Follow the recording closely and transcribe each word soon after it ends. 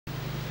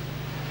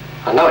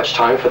And now it's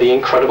time for the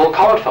incredible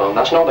card phone.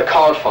 That's not the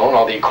card phone,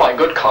 or the quite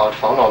good card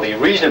phone, or the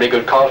reasonably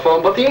good card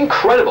phone, but the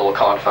incredible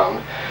card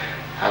phone.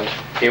 And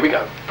here we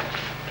go.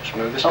 Just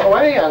move this on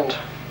away, and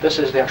this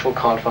is the actual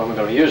card phone we're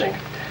going to be using.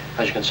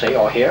 As you can see,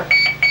 or here,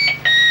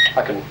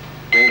 I can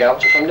ring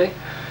out to somebody.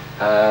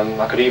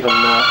 I could even,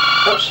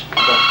 oops, I've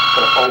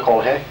got a phone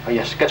call here. Oh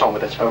yes, get on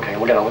with it. Okay,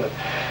 we'll get on with it.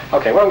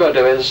 Okay, what I'm going to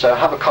do is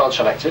have a card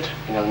selected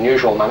in an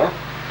unusual manner.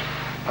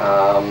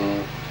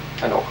 And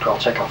I'll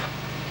take off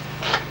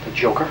the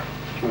joker.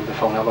 Move the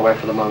phone out of the way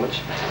for the moment.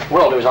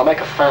 What I'll do is I'll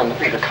make a fan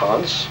with the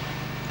cards,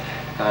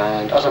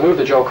 and as I move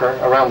the joker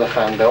around the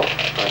fan bill,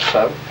 like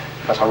so,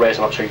 as I'll raise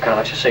them up so you can't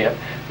actually see it,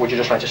 would you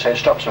just like to say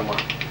stop somewhere?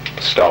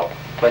 Stop.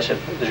 Place it,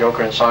 the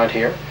joker inside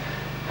here,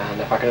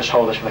 and if I can just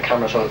hold this for the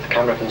camera so that the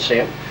camera can see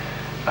it,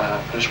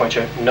 I just want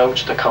you to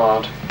note the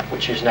card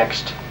which is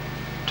next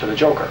to the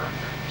joker.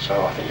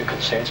 So I think you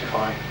can see it if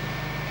I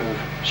move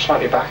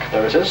slightly back.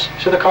 There it is.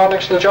 See the card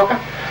next to the joker?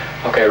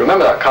 Okay,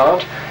 remember that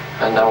card.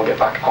 And now we'll get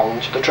back on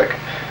to the trick.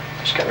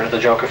 Just get rid of the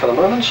joker for the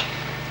moment.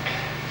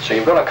 So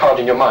you've got a card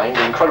in your mind.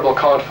 The incredible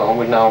card phone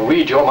will now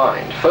read your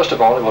mind. First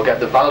of all, it will get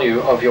the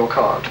value of your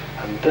card.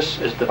 And this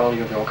is the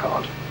value of your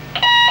card.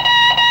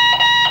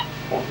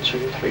 1,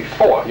 2, 3,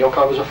 4. Your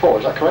card was a 4,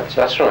 is that correct?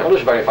 That's right. I'll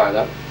just verify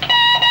that.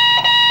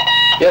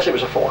 Yes, it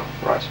was a 4.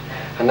 Right.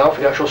 And now for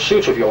the actual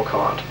suit of your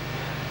card.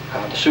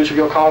 The suit of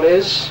your card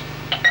is...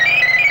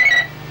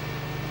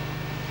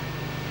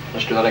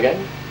 Let's do that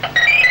again.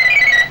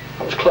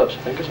 That was clubs, I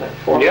think, isn't it?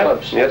 4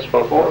 clubs. Yes,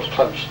 4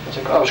 clubs.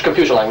 That was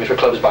computer language for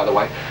clubs, by the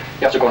way.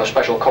 You have to go on a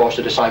special course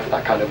to decipher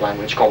that kind of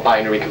language, called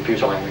binary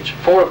computer language.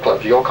 4 of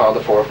clubs, your card,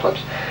 the 4 of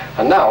clubs.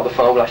 And now the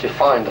phone will actually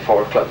find the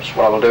 4 of clubs.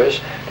 What I will do is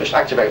just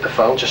activate the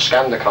phone to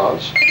scan the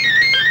cards.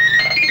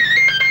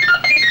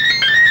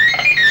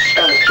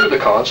 Scan through the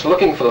cards,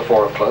 looking for the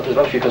 4 of clubs. I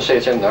don't know if you can see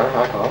it in there,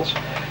 I can't.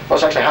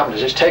 What's actually happened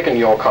is it's taken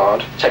your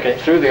card, taken it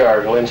through the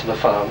aerial into the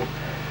phone,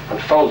 and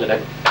folded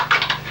it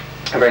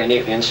very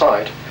neatly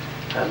inside.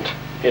 And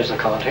here's the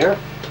card here,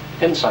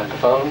 inside the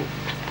phone.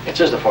 It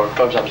is the 4 of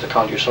clubs, that was the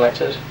card you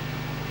selected,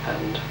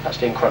 and that's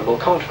the incredible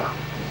card phone.